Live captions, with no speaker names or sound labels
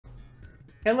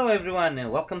Hello everyone,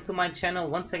 welcome to my channel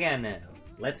once again.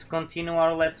 Let's continue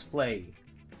our Let's Play.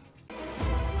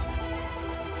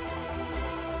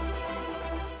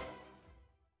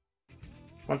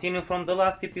 Continue from the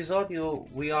last episode,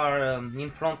 we are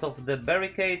in front of the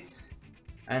barricades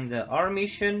and our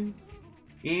mission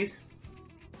is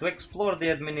to explore the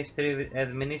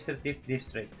administrative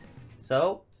district.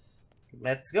 So,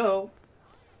 let's go!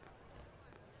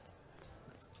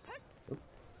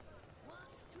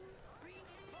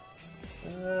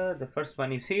 The first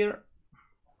one is here.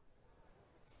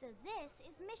 So this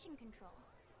is mission control.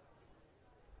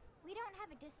 We don't have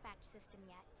a dispatch system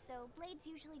yet, so Blades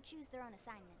usually choose their own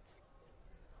assignments.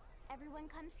 Everyone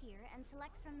comes here and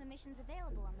selects from the missions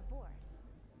available on the board.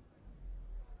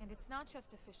 And it's not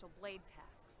just official Blade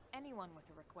tasks. Anyone with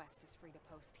a request is free to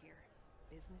post here.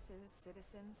 Businesses,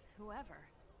 citizens, whoever.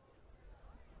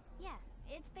 Yeah,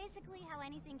 it's basically how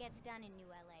anything gets done in New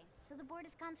LA, so the board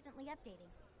is constantly updating.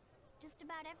 Just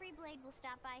about every Blade will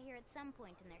stop by here at some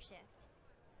point in their shift.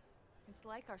 It's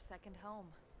like our second home.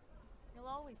 You'll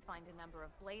always find a number of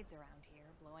Blades around here,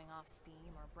 blowing off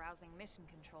steam or browsing mission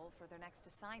control for their next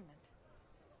assignment.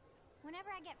 Whenever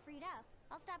I get freed up,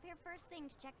 I'll stop here first thing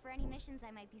to check for any missions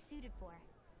I might be suited for.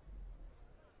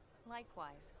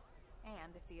 Likewise.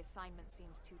 And if the assignment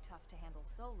seems too tough to handle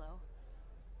solo,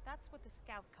 that's what the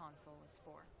Scout console is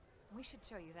for. We should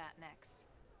show you that next.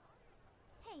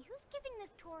 Hey, who's giving this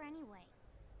tour anyway?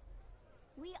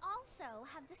 We also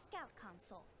have the Scout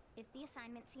console, if the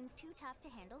assignment seems too tough to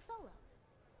handle solo.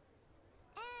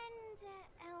 And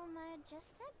Elma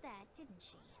just said that, didn't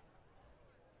she?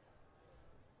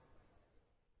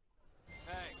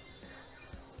 Hey.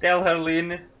 Tell her,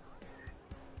 Lynn.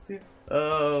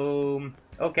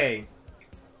 Okay.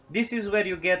 This is where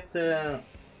you get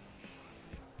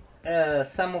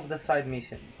some of the side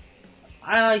missions.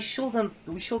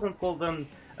 We shouldn't call them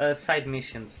side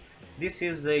missions. This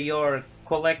is your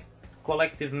collectibles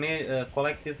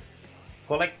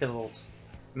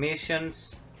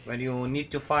missions, where you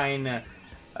need to find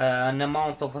an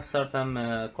amount of a certain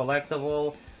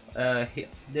collectible.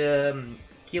 The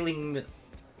killing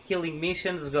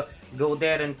missions, go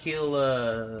there and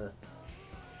kill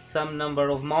some number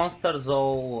of monsters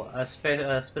or a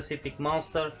specific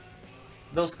monster,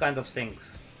 those kind of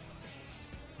things.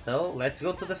 So let's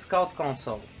go to the Scout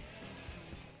console.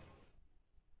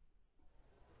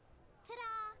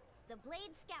 Ta-da! The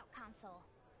Blade Scout console.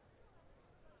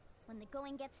 When the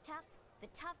going gets tough, the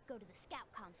tough go to the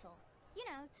Scout console. You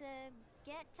know, to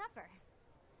get tougher.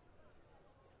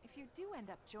 If you do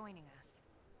end up joining us,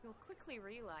 you'll quickly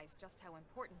realize just how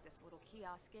important this little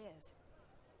kiosk is.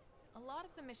 A lot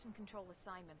of the mission control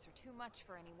assignments are too much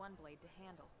for any one Blade to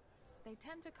handle. They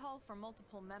tend to call for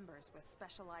multiple members with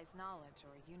specialized knowledge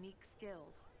or unique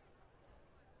skills.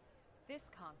 This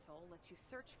console lets you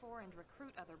search for and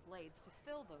recruit other Blades to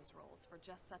fill those roles for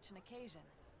just such an occasion.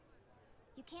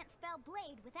 You can't spell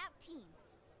Blade without team.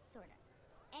 Sorta.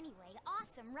 Anyway,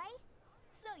 awesome, right?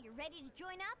 So, you're ready to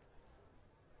join up?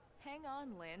 Hang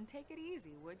on, Lynn. Take it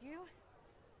easy, would you?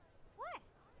 What?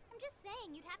 I'm just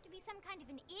saying you'd have to be some kind of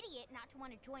an idiot not to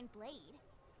want to join Blade.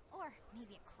 Or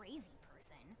maybe a crazy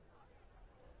person.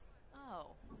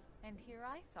 Oh, and here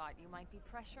I thought you might be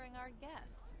pressuring our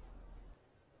guest.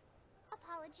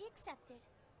 Apology accepted.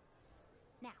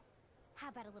 Now, how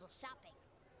about a little shopping?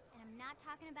 And I'm not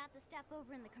talking about the stuff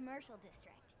over in the commercial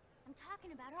district. I'm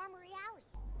talking about Armory Alley.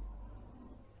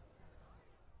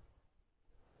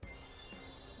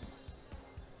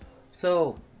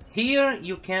 So here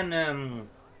you can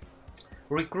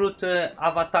recruit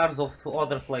avatars of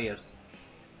other players.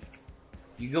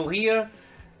 You go here,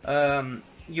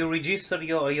 you register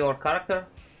your character,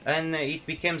 and it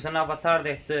becomes an avatar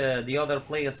that the other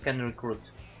players can recruit.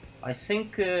 I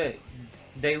think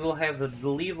they will have the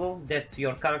level that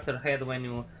your character had when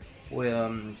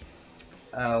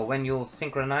you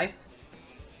synchronize.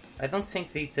 I don't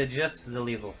think it adjusts the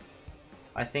level.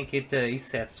 I think it is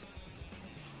set.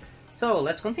 So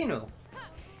let's continue.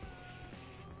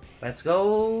 Let's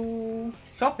go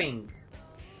shopping.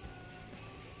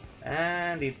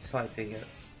 And it's right here.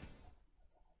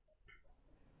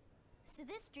 So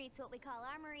this street's what we call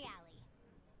Armory Alley.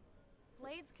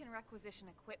 Blades can requisition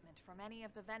equipment from any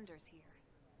of the vendors here.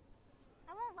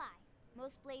 I won't lie,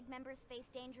 most Blade members face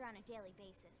danger on a daily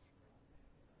basis.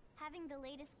 Having the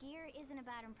latest gear isn't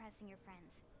about impressing your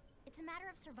friends. It's a matter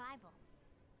of survival.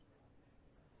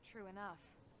 True enough.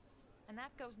 And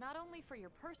that goes not only for your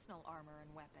personal armor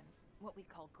and weapons, what we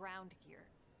call ground gear,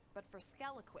 but for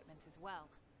skell equipment as well.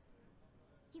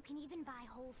 You can even buy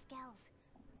whole skells.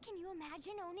 Can you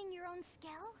imagine owning your own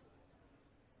skell?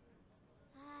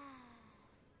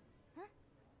 Huh?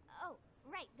 Oh,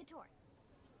 right. Right, the tour.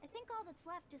 I think all that's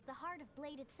left is the heart of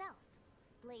Blade itself.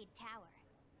 Blade Tower.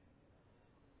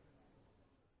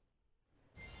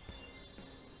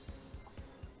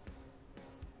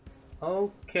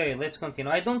 Okay, let's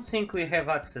continue. I don't think we have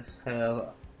access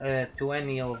to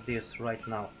any of this right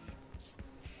now.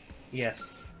 Yes,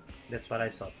 that's what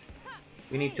I thought.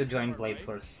 We need to join Blade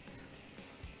first.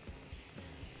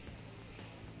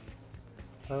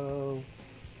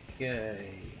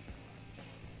 Okay.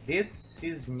 This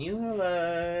is new,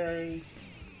 like...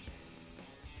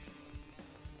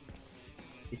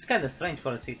 It's kinda strange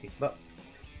for a city, but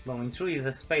going through is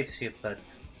a spaceship, but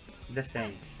the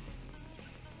same.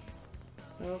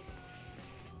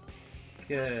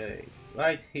 Okay,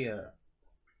 right here.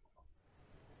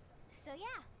 So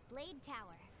yeah, Blade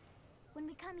Tower. When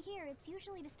we come here, it's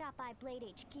usually to stop by Blade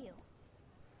HQ.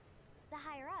 The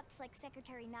higher-ups, like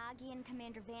Secretary Nagi and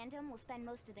Commander Vandam, will spend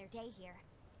most of their day here.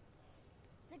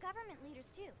 The government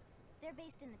leaders, too. They're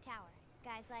based in the tower.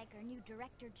 Guys like our new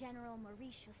Director General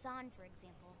Maurice Chassan, for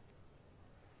example.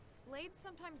 Blades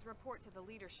sometimes report to the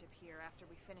leadership here after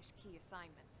we finish key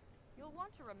assignments. You'll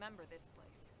want to remember this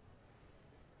place.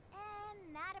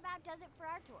 And that about does it for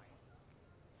our tour.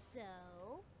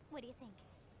 So, what do you think?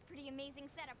 Pretty amazing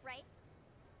setup, right?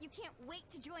 You can't wait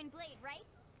to join Blade, right?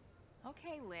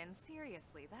 Okay, Lynn,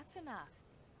 seriously, that's enough.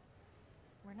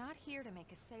 We're not here to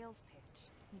make a sales pitch.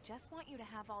 We just want you to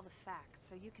have all the facts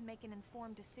so you can make an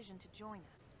informed decision to join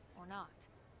us, or not.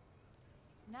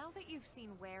 Now that you've seen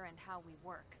where and how we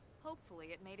work, hopefully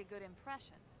it made a good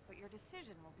impression, but your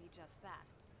decision will be just that,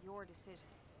 your decision.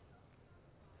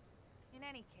 In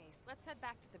any case, let's head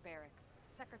back to the barracks.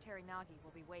 Secretary Nagi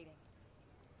will be waiting.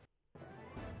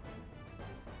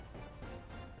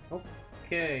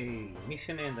 Okay,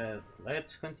 mission ended.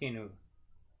 Let's continue.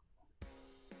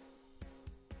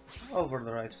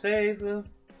 Overdrive save.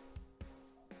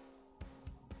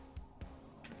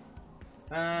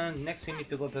 And next we need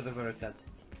to go to the barricade.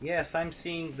 Yes, I'm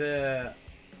seeing the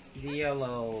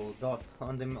yellow dot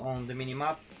on the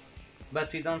minimap,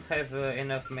 but we don't have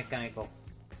enough mechanical.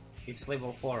 It's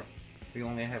level 4. We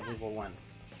only have level 1.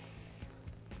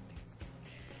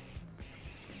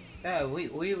 Yeah, we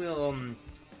will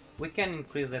we can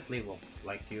increase that level,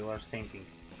 like you are thinking.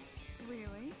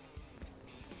 Really?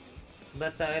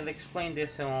 But I'll explain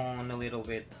this on a little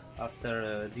bit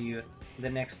after the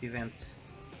next event,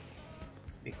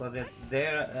 because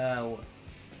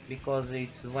because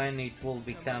it's when it will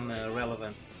become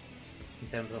relevant in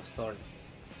terms of story.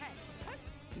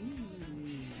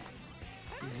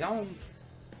 Jump!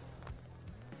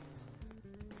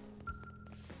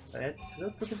 Let's go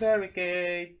to the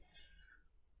barricades.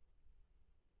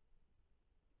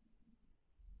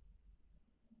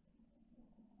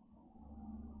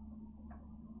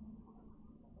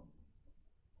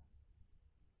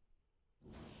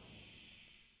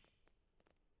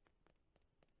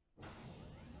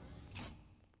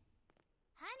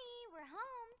 Honey, we're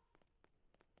home.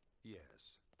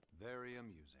 Yes, very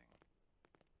amusing.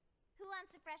 Who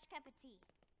wants a fresh cup of tea?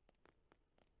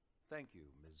 Thank you,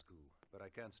 Ms. Gu, but I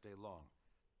can't stay long.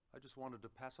 I just wanted to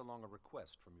pass along a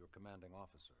request from your commanding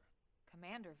officer.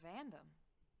 Commander Vandam?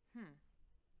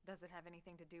 Does it have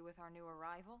anything to do with our new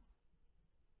arrival?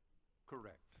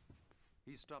 Correct.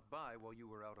 He stopped by while you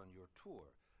were out on your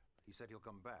tour. He said he'll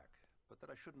come back, but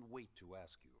that I shouldn't wait to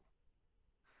ask you.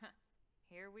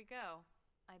 Here we go.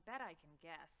 I bet I can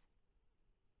guess.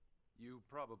 You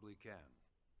probably can.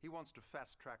 He wants to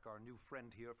fast-track our new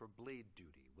friend here for blade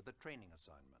duty with a training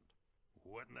assignment.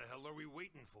 What in the hell are we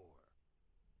waiting for?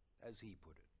 As he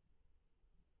put it.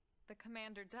 The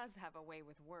commander does have a way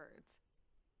with words.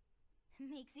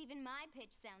 Makes even my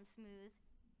pitch sound smooth.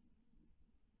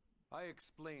 I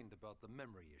explained about the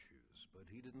memory issues, but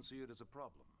he didn't see it as a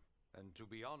problem. And to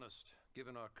be honest,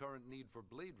 given our current need for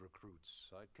blade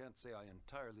recruits, I can't say I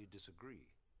entirely disagree.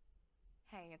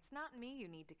 Hey, it's not me you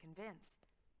need to convince.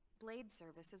 Blade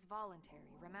service is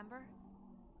voluntary, remember?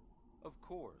 Of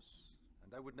course,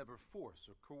 and I would never force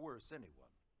or coerce anyone.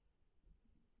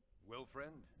 Well,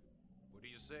 friend, what do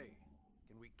you say?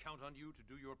 Can we count on you to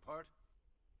do your part?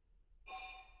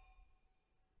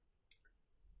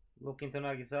 Look into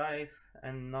Nagi's eyes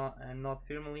and nod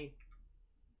firmly.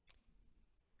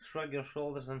 Shrug your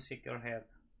shoulders and shake your head.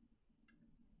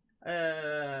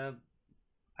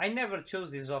 I never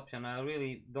chose this option. I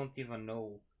really don't even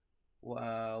know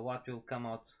what will come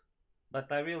out.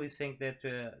 But I really think that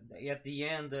at the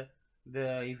end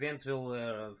the events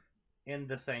will end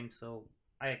the same, so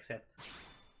I accept.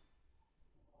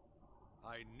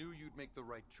 I knew you'd make the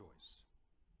right choice.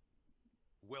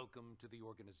 Welcome to the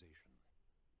organization.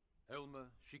 Elma,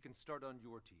 she can start on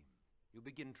your team. You'll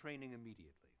begin training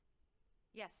immediately.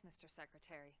 Yes, Mr.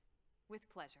 Secretary. With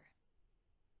pleasure.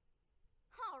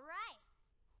 All right.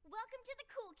 Welcome to the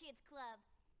Cool Kids Club.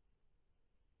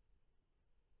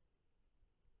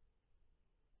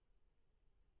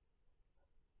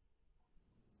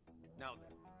 Now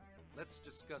then, let's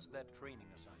discuss that training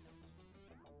assignment.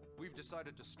 We've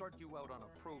decided to start you out on a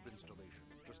probe installation,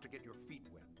 just to get your feet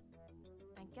wet.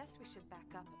 I guess we should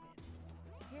back up a bit.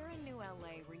 Here in New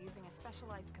LA, we're using a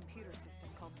specialized computer system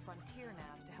called Frontier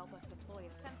Nav to help us deploy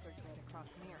a sensor grid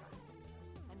across Mira.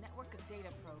 A network of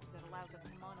data probes that allows us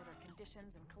to monitor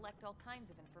conditions and collect all kinds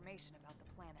of information about the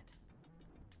planet.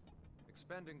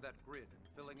 Expanding that grid and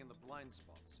filling in the blind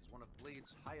spots is one of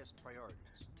Blade's highest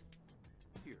priorities.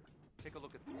 Here, take a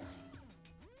look at this.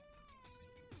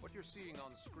 What you're seeing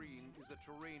on screen is a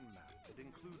terrain map that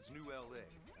includes New LA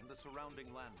and the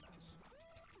surrounding landmass.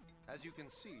 As you can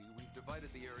see, we've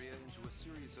divided the area into a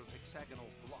series of hexagonal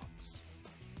blocks.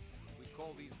 We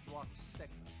call these blocks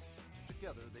segments.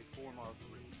 Together, they form our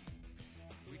grid.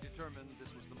 We determined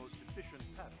this was the most efficient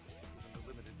pattern, given the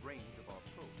limited range of our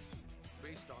probes.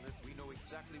 Based on it, we know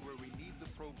exactly where we need the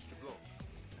probes to go.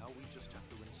 Now we just have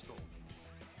to install them.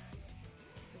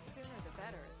 The sooner the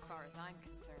better, as far as I'm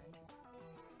concerned.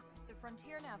 The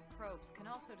Frontier Nav probes can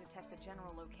also detect the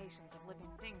general locations of living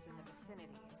things in the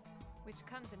vicinity, which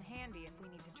comes in handy if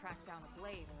we need to track down a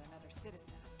Blade or another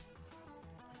citizen.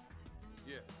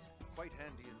 Yes, quite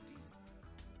handy indeed.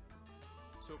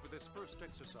 So for this first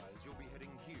exercise, you'll be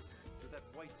heading here, to that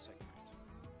white segment.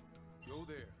 Go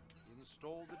there,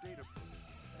 install the data probe,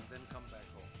 and then come back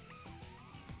home.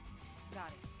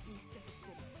 Got it. East of the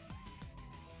city.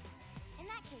 In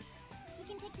that case, we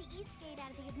can take the east gate out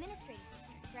of the administrative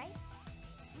district, right?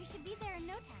 We should be there in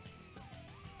no time.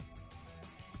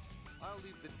 I'll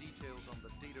leave the details on the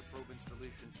data probe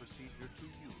installation procedure to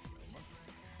you, Elma.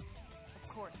 Of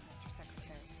course, Mr.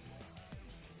 Secretary.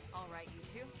 All right, you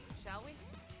two, shall we?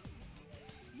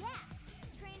 Yeah!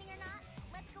 Training or not,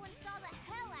 let's go install the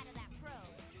hell out of that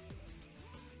probe!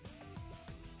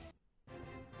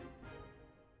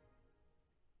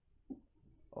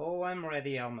 Oh, I'm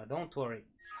ready, Alma, don't worry.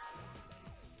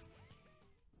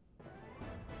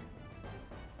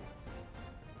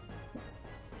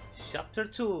 Chapter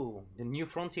 2, The New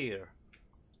Frontier.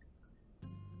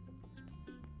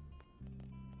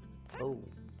 Oh.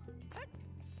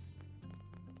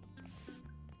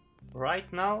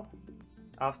 Right now,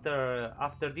 after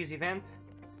this event,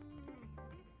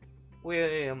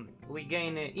 we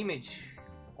gain an image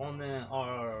on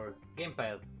our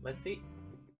gamepad. Let's see.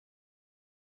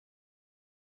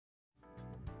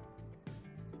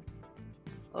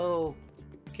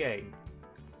 Okay,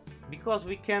 because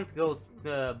we can't go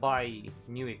buy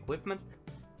new equipment,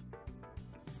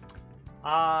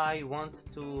 I want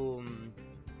to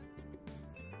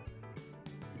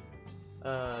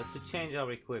change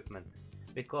our equipment,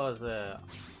 because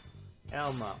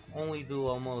Elma only do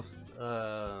almost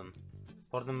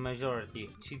for the majority.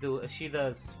 She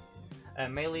does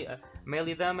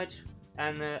melee damage,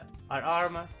 and our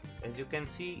armor, as you can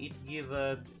see,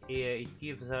 it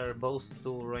gives her boost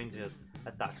to ranged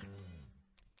attack.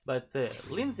 But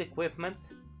Lynn's equipment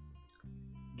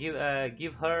give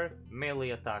her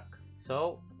melee attack,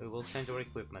 so we will change our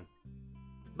equipment.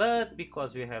 But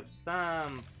because we have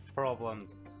some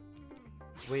problems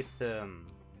with the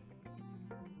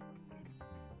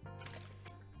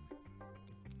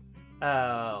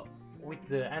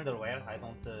underwear,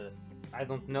 I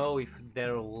don't know if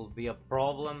there will be a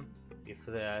problem if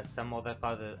some other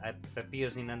card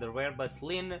appears in underwear, but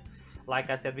Lynn, like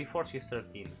I said before, she's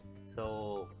 13,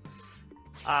 so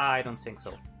I don't think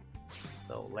so.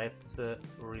 So let's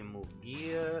remove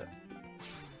gear.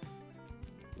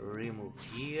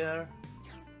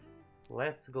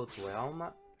 Let's go to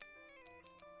Elma,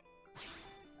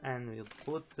 and we'll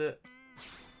put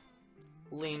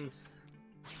Lynn's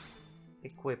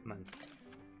equipment.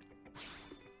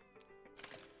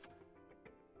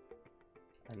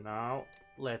 And now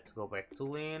let's go back to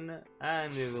Lynn,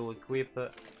 and we will equip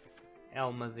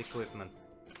Elma's equipment.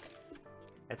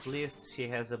 At least she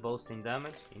has a boost in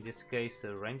damage, in this case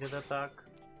a ranged attack.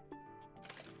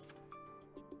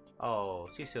 Oh,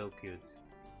 she's so cute.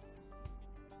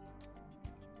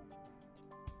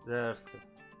 There's,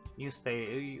 you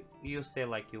stay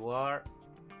like you are.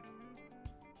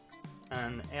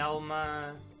 And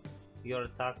Elma, your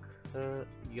attack,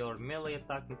 your melee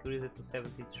attack increases to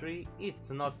 73. It's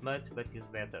not much, but it's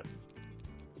better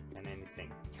than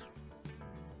anything.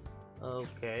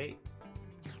 Okay,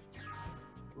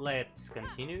 let's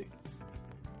continue.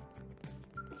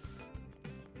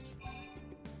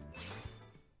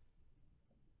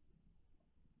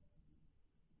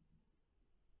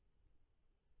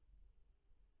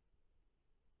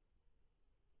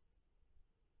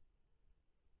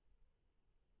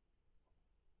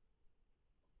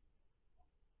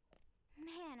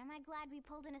 I glad we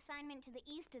pulled an assignment to the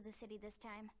east of the city this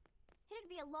time. It'd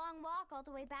be a long walk all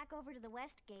the way back over to the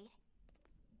west gate.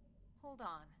 Hold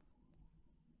on.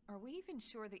 Are we even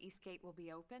sure the East Gate will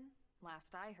be open?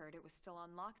 Last I heard, it was still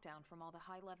on lockdown from all the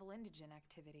high-level indigent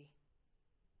activity.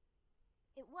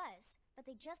 It was, but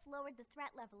they just lowered the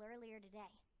threat level earlier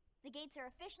today. The gates are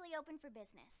officially open for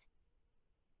business.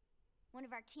 One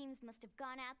of our teams must have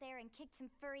gone out there and kicked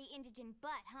some furry indigent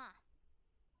butt, huh?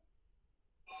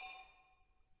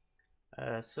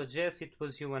 Suggest it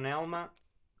was you and Elma.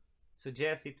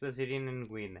 Suggest it was Irina and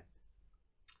Gwyn.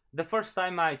 The first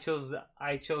time I chose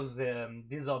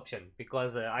this option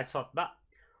because I thought, but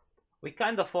we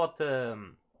kind of fought a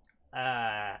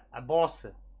boss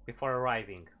before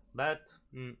arriving, but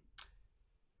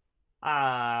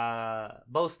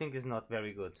boasting is not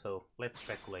very good, so let's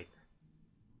speculate.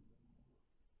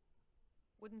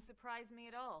 Wouldn't surprise me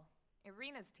at all.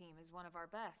 Irina's team is one of our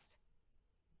best.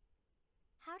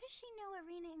 How does she know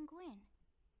Irina and Gwyn?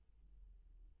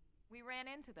 We ran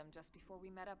into them just before we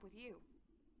met up with you.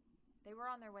 They were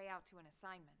on their way out to an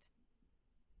assignment.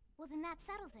 Well, then that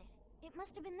settles it. It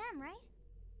must have been them, right?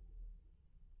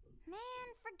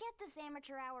 Man, forget this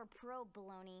amateur hour pro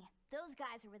baloney. Those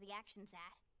guys are where the action's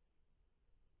at.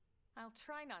 I'll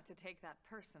try not to take that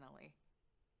personally.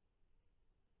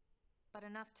 But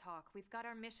enough talk. We've got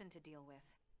our mission to deal with.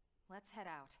 Let's head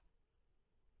out.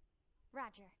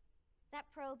 Roger. That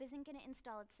probe isn't gonna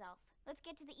install itself. Let's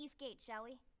get to the East Gate, shall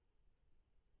we?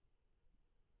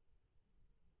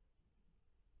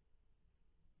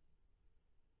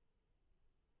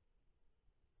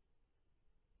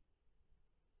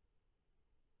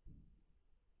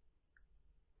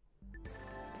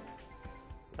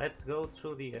 Let's go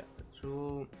through the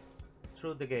through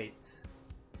the gate.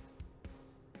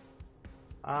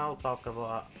 I'll talk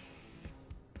about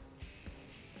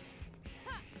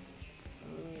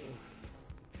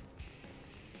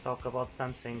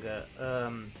something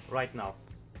right now.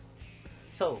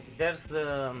 So there's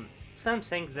some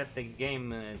things that the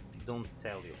game don't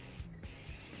tell you,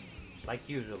 like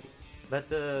usually. But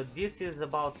this is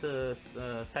about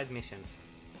side missions.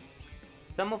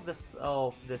 Some of the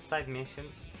side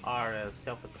missions are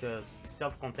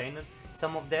self-contained.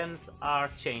 Some of them are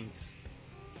chains.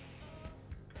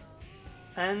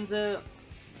 And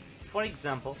for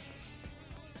example,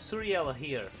 Suriella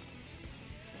here.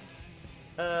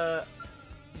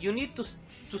 You need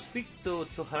to speak to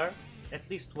her at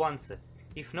least once.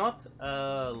 If not,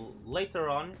 later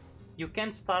on, you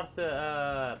can't start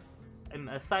a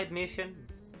side mission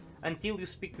until you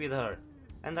speak with her.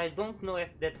 And I don't know if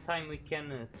that time we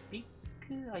can speak.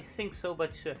 I think so,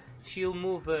 but she'll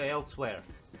move elsewhere.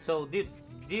 So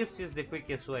this is the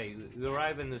quickest way. You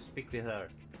arrive and you speak with her.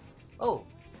 Oh,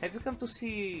 have you come to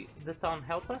see the town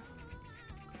helper?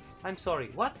 I'm sorry,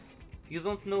 what? You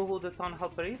don't know who the town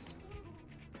helper is?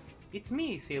 It's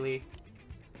me, silly.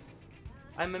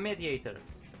 I'm a mediator,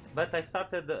 but I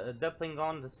started dabbling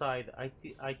on the side.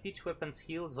 I teach weapon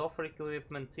skills, offer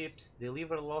equipment tips,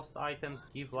 deliver lost items,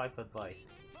 give life advice.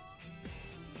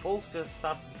 Folks just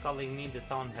started calling me the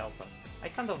town helper. I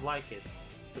kind of like it,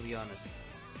 to be honest.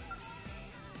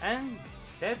 And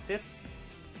that's it.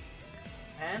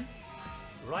 And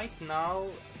right now,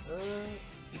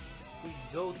 if we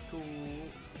go to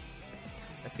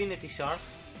Affinity Shard,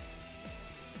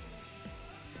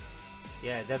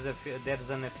 yeah, there's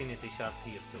an Affinity Shard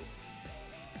here too.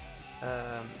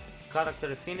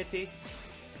 Character Affinity.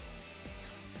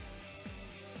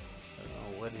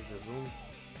 Where is the room?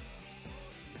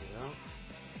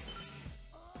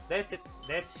 That's it.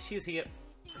 She's here.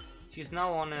 She's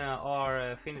now on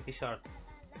our Affinity Shard,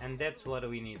 and that's what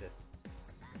we needed.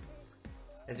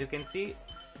 As you can see,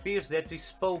 Pierce that we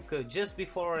spoke just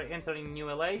before entering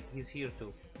New LA is here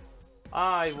too.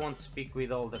 I won't speak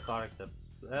with all the characters.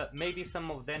 Maybe some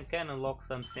of them can unlock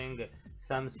something,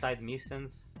 some side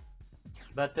missions,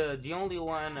 but the only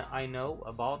one I know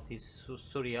about is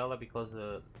Suriella, because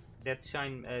that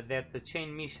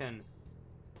chain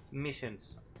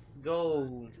missions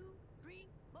go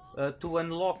to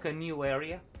unlock a new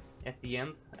area at the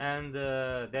end, and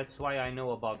that's why I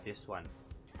know about this one.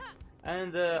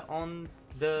 And on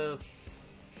the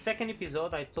second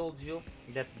episode I told you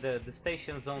that the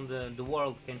stations on the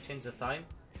world can change the time,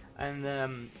 and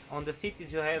on the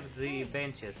cities you have the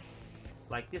benches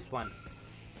like this one.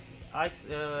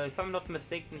 If I'm not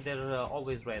mistaken, they're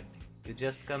always red. You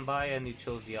just come by and you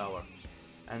chose the hour.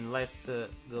 And let's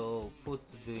go put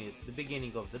the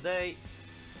beginning of the day,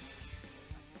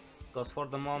 because for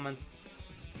the moment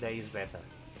day is better.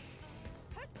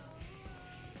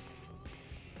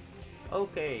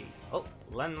 Okay. Oh,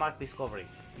 landmark discovery.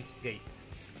 East Gate.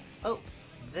 Oh,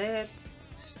 that's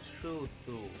That's true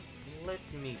too. Let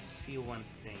me see one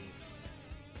thing.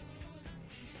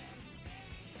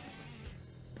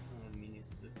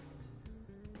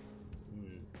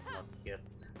 Not yet.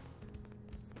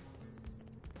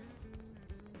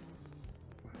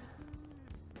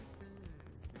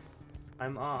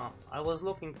 I was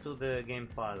looking to the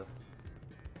gamepad.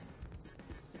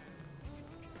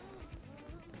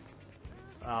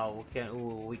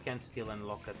 We can still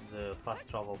unlock at the fast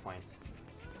travel point.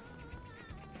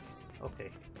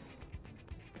 Okay.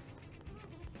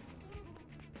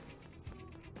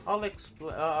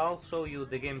 I'll show you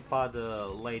the gamepad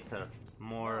later,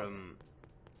 more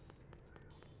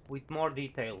with more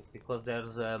detail, because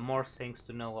there's more things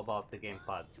to know about the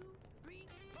gamepad.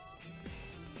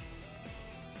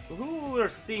 Ooh, we're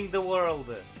seeing the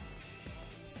world!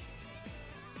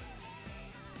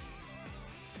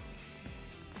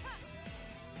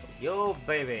 Yo,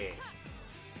 baby!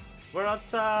 We're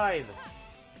outside!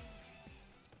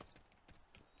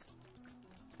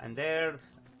 And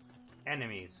there's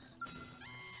enemies.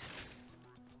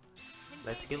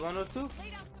 Let's kill one or two.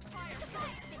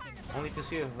 Only to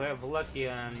see if we're lucky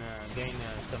and gain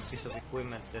some piece of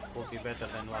equipment that will be better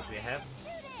than what we have.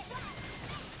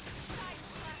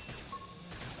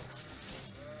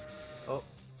 Oh,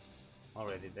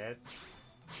 already dead.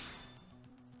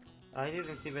 I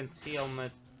didn't even see how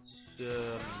much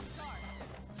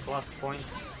plus points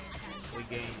we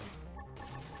gain.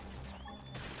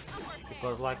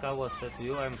 Because like I was said to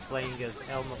you, I'm playing as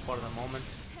Elmo for the moment,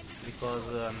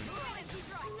 because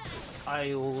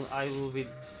I will be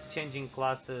changing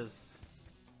classes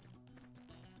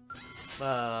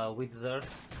with Zers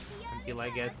until I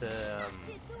get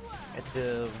at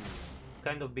the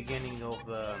kind of beginning of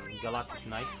Galactic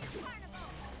Knight.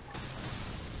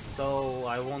 So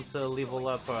I want to level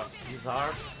up his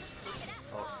heart,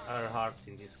 or her heart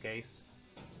in this case.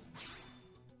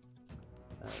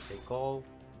 Take all.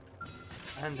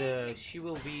 And she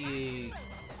will be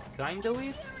kinda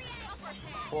weak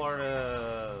for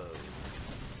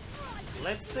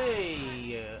let's say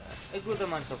a good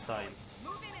amount of time,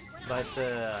 but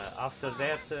after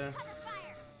that,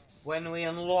 when we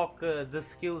unlock the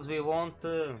skills we want,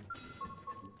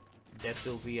 that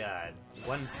will be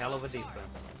one hell of a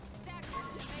difference.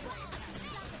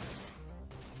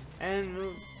 And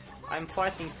I'm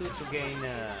fighting too to gain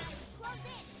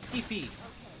TP.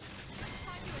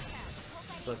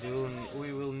 But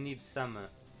we will need some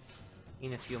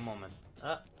in a few moments.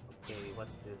 Okay,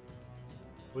 what's this?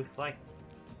 Reflect.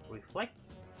 Reflect?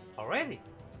 Already?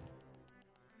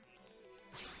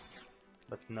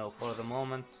 But no, for the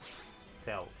moment,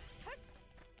 sell.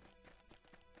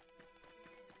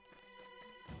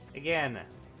 Again,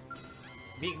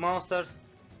 big monsters,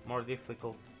 more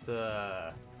difficult.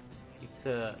 It's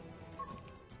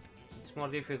more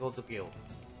difficult to kill.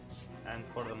 And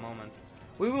for the moment,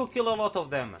 we will kill a lot of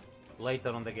them later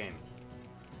on the game,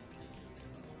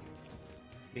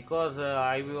 because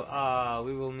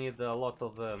we will need a lot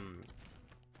of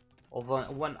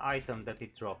one item that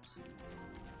it drops.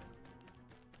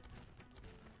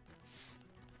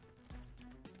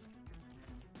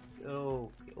 Okay.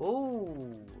 Oh,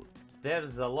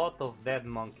 there's a lot of dead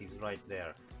monkeys right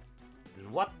there.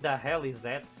 And what the hell is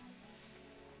that?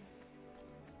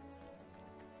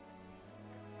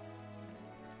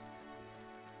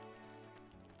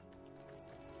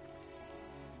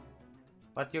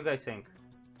 What do you guys think?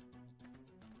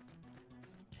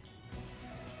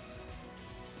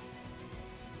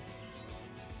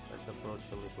 Let's approach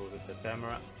a little with the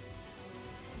camera.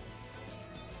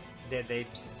 Dead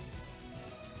apes.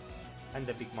 And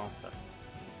the big monster.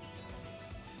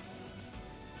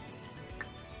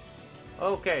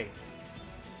 Okay.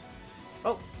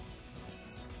 Oh!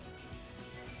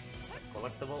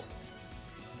 Collectible.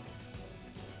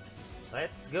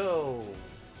 Let's go!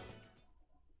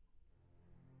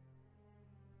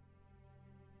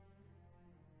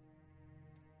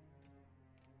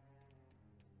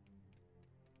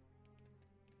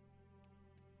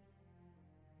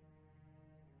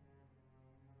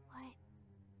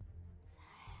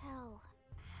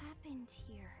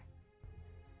 Here.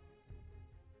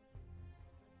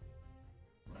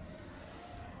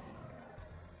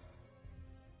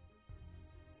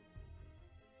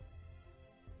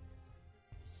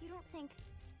 You don't think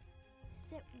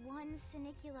that one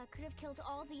Sinicula could have killed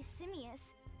all these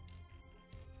simius?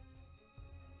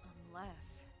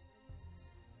 Unless...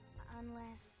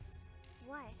 Unless...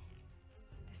 what?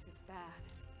 This is bad.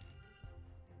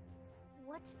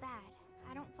 What's bad?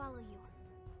 I don't follow you.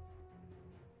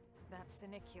 That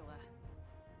Sinicula.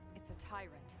 It's a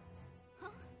Tyrant.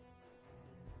 Huh?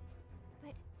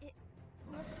 But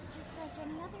Looks just like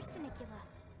any other Sinicula.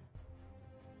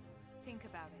 Think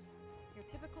about it. Your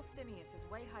typical Simius is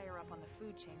way higher up on the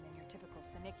food chain than your typical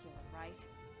Sinicula, right?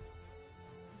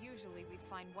 Usually we'd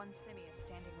find one Simius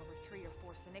standing over 3 or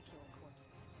 4 Sinicula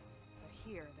corpses. But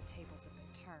here, the tables have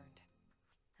been turned.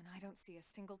 And I don't see a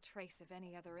single trace of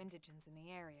any other indigents in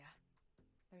the area.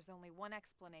 There's only one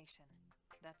explanation.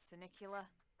 That Sinicula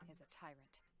is a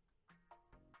Tyrant.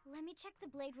 Let me check the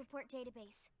Blade Report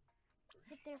database.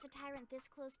 If there's a Tyrant this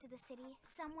close to the city,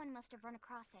 someone must have run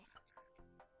across it.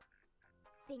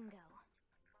 Bingo.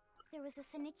 There was a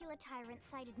Sinicula Tyrant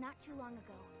sighted not too long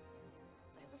ago,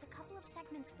 but it was a couple of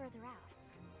segments further out.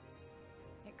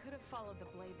 It could have followed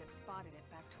the blade that spotted it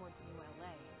back towards New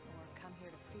LA, or come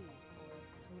here to feed, or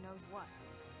who knows what.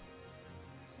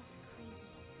 That's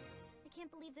crazy. I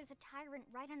can't believe there's a Tyrant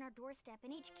right on our doorstep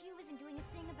and HQ isn't doing a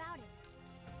thing about it.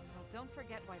 Well, don't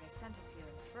forget why they sent us here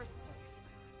in the first place.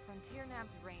 Frontier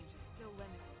Nav's range is still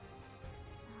limited.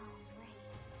 Oh, right.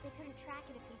 They couldn't track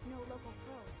it if there's no local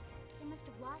probe. They must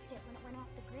have lost it when it went off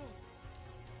the grid.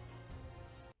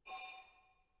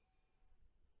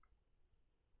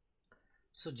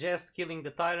 Suggest killing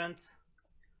the Tyrant.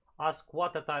 Ask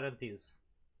what a Tyrant is.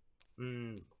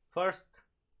 First,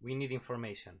 we need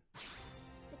information.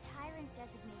 The Tyrant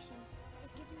designation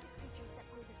is given to creatures that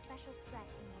pose a special threat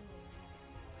in one way or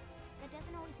another. That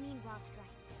doesn't always mean raw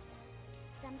strength.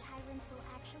 Some Tyrants will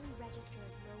actually register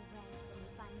as low rank when we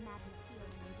find them out in the field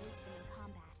to engage them in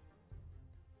combat.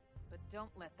 But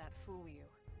don't let that fool you.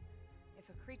 If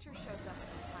a creature shows up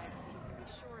as a Tyrant, you can be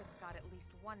sure it's got at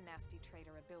least one nasty trait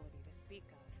or ability to speak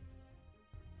of.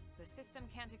 The system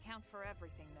can't account for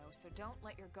everything, though, so don't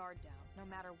let your guard down, no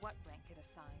matter what rank it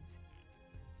assigns.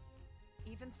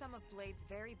 Even some of Blade's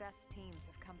very best teams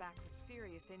have come back with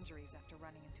serious injuries after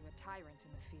running into a Tyrant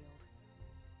in the field.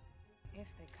 If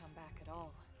they come back at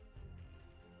all.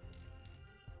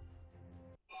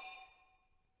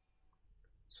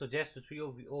 Suggest to 3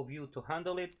 of you to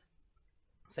handle it.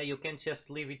 Say you can't just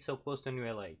leave it so close to New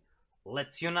LA.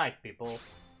 Let's unite, people.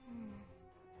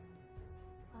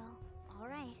 Well,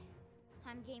 alright.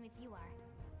 I'm game if you are.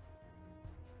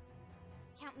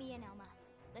 Count me in, Elma.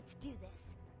 Let's do this.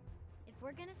 If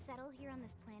we're gonna settle here on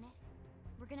this planet,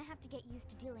 we're gonna have to get used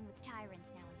to dealing with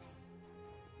Tyrants now and then.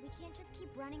 We can't just keep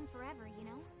running forever, you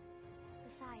know?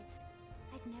 Besides,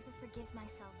 I'd never forgive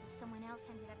myself if someone else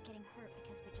ended up getting hurt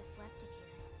because we just left it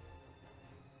here.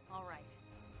 Alright,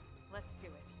 let's do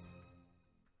it.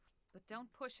 But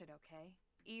don't push it, okay?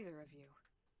 Either of you.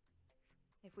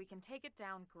 If we can take it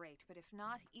down, great, but if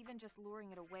not, even just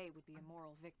luring it away would be a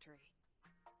moral victory.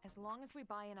 As long as we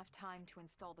buy enough time to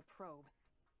install the probe,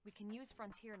 we can use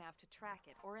Frontier Nav to track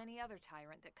it, or any other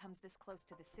Tyrant that comes this close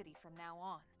to the city from now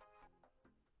on.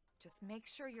 Just make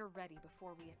sure you're ready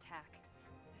before we attack.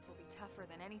 This will be tougher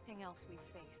than anything else we've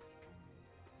faced.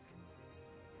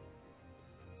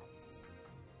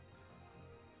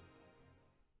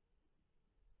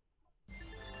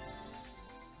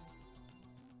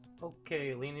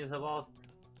 Okay, Lynn is about...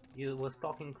 He was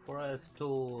talking for us to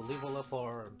level up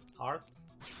our arts.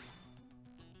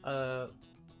 I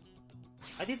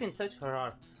didn't touch her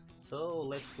arts, so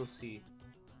let's go see.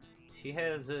 She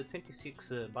has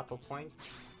 26 battle points.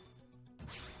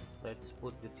 Let's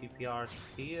put the TP art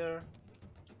here.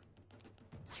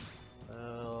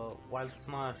 Wild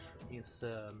Smash is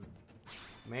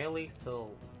melee, so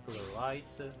to the right.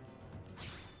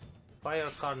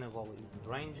 Fire Carnival is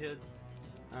ranged,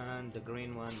 and the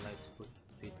green one, let's put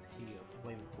it here,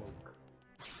 Flame Cloak.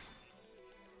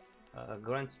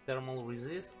 Grants thermal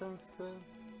resistance.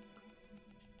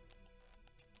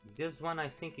 This one, I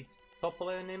think it's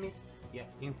topple enemies. Yeah,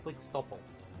 inflicts topple.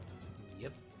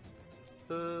 Yep.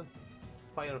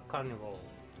 Fire Carnival.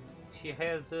 She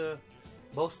has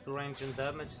both range and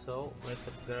damage, so let's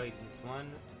upgrade this one.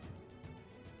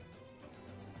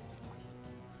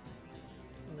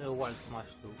 The Wild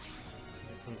Smash too,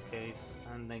 just in case.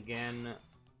 And again,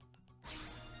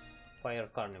 Fire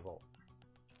Carnival.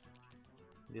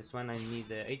 This one I need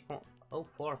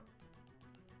 8.04,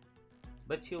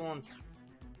 but she won't.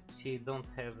 She don't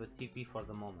have a TP for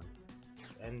the moment,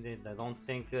 and I don't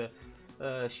think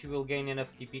she will gain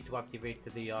enough TP to activate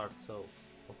the art. So,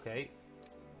 okay.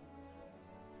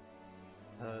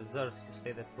 Zers, you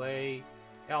stay that way.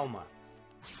 Elma.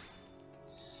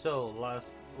 So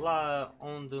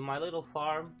on my little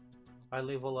farm, I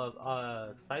level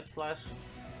up Side Slash,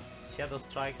 Shadow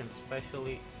Strike, and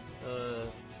especially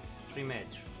Stream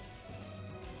Edge.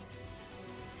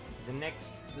 The next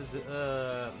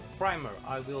Primer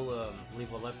I will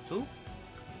level up too,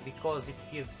 because it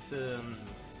gives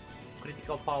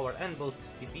critical power and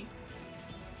boosts TP.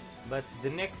 But the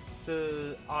next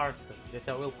art that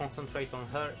I will concentrate on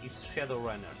her is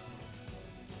Shadowrunner.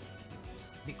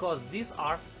 Because this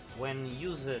art, when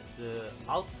used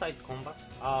outside combat,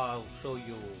 I'll show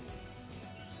you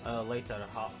later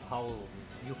how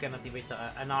you can activate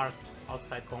an art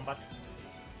outside combat.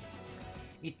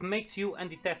 It makes you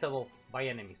undetectable by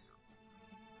enemies.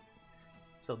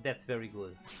 So that's very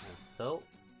good. And so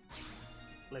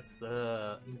let's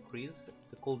increase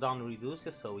the cooldown,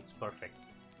 reduces, so it's perfect.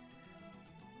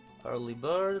 Early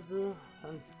bird,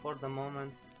 and for the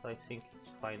moment I think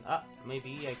it's fine. Ah,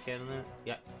 maybe I can,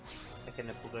 yeah, I can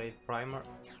upgrade primer.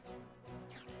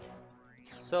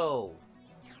 So,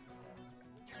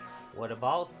 what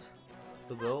about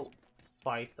to go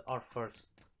fight our first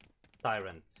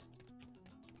Tyrant?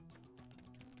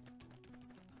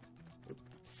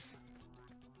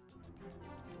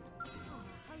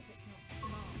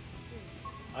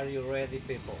 Are you ready,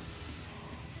 people?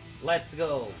 Let's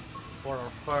go for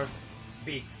our first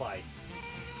big fight.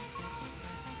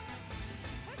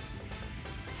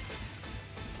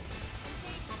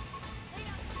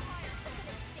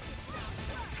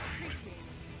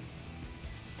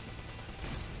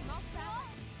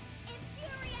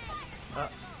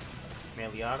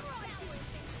 Meliar.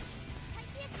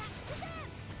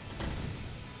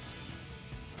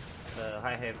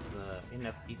 I have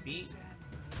enough TP.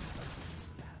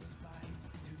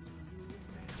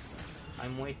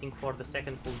 I'm waiting for the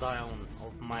second cooldown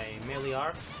of my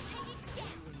Meliar.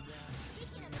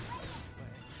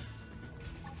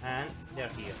 And they're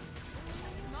here.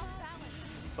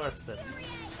 First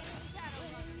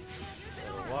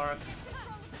work,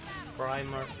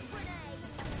 primer,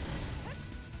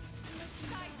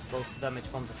 both damage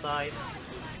from the side,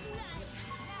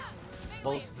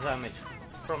 both damage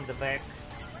from the back,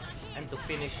 and to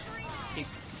finish, keep.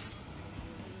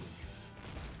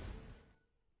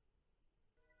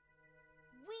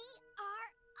 We are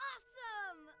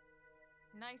awesome!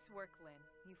 Nice work, Lynn.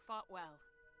 You fought well.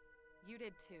 You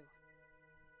did too.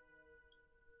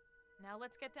 Now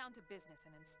let's get down to business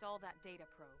and install that data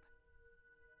probe.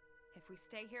 If we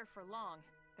stay here for long,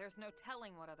 there's no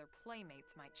telling what other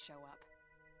playmates might show up.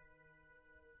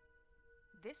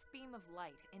 This beam of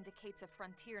light indicates a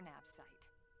frontier nav site.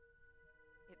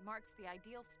 It marks the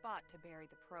ideal spot to bury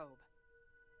the probe.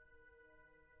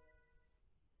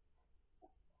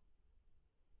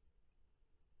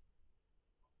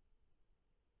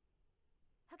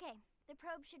 Okay, the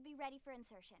probe should be ready for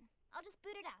insertion. I'll just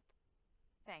boot it up.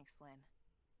 Thanks, Lynn.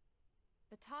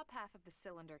 The top half of the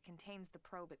cylinder contains the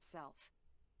probe itself.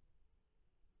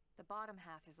 The bottom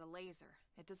half is a laser.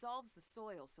 It dissolves the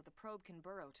soil so the probe can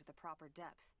burrow to the proper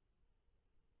depth.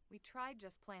 We tried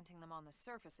just planting them on the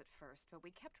surface at first, but we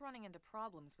kept running into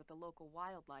problems with the local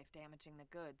wildlife damaging the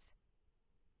goods.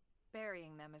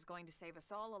 Burying them is going to save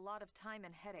us all a lot of time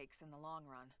and headaches in the long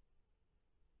run.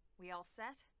 We all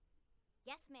set?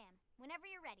 Yes, ma'am. Whenever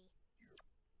you're ready.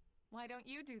 Why don't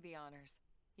you do the honors?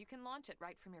 You can launch it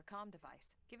right from your comm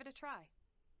device. Give it a try.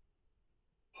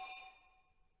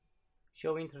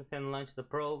 Show interest and launch the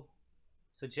probe.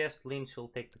 Suggest Lynn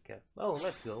should take the care. Oh,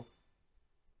 let's go.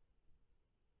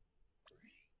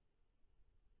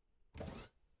 Good.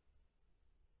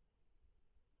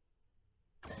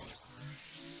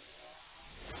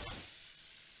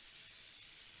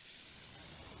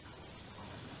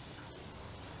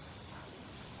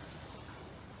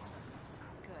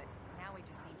 Now we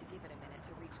just need to give it a minute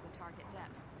to reach the target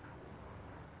depth.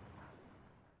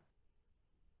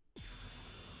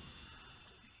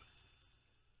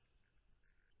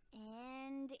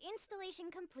 And installation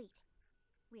complete.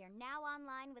 We are now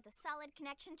online with a solid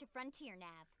connection to Frontier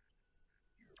Nav.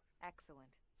 Excellent.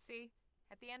 See?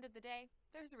 At the end of the day,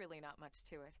 there's really not much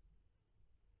to it.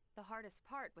 The hardest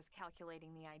part was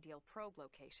calculating the ideal probe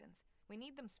locations. We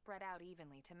need them spread out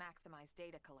evenly to maximize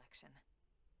data collection.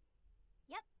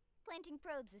 Yep, planting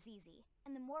probes is easy.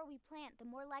 And the more we plant, the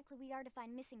more likely we are to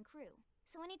find missing crew.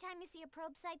 So anytime you see a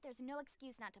probe site, there's no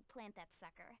excuse not to plant that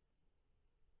sucker.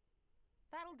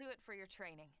 That'll do it for your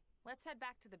training. Let's head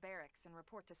back to the barracks and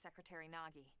report to Secretary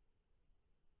Nagi.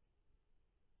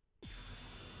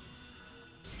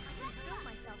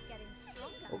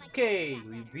 Okay,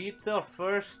 we beat our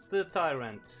first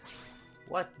Tyrant.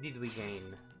 What did we gain?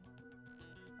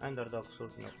 Underdog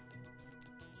sword, no.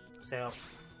 Self.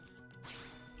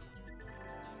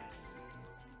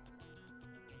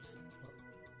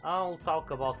 I'll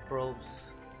talk about probes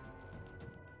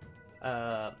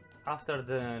after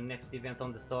the next event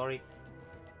on the story.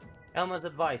 Elma's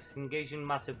advice: engage in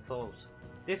massive foes.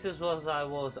 This is what I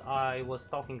was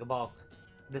talking about.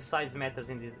 The size matters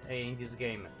in this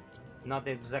game, not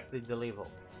exactly the level.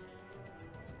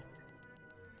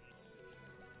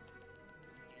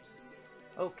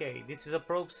 Okay, this is a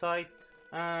probe site,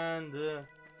 and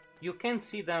you can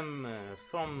see them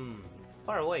from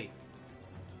far away.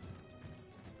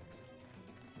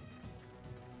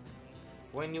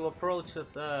 When you approach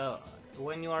us,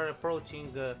 when you are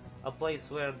approaching a place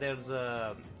where there's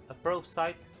a probe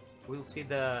site, we'll see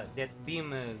that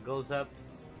beam goes up,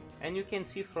 and you can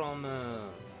see from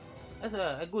at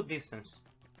a good distance.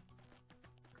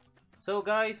 So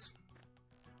guys,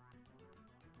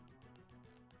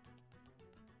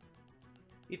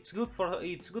 it's good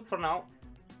for now.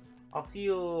 I'll see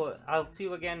you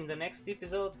again in the next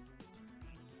episode.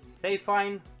 Stay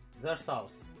fine, Zers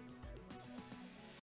out.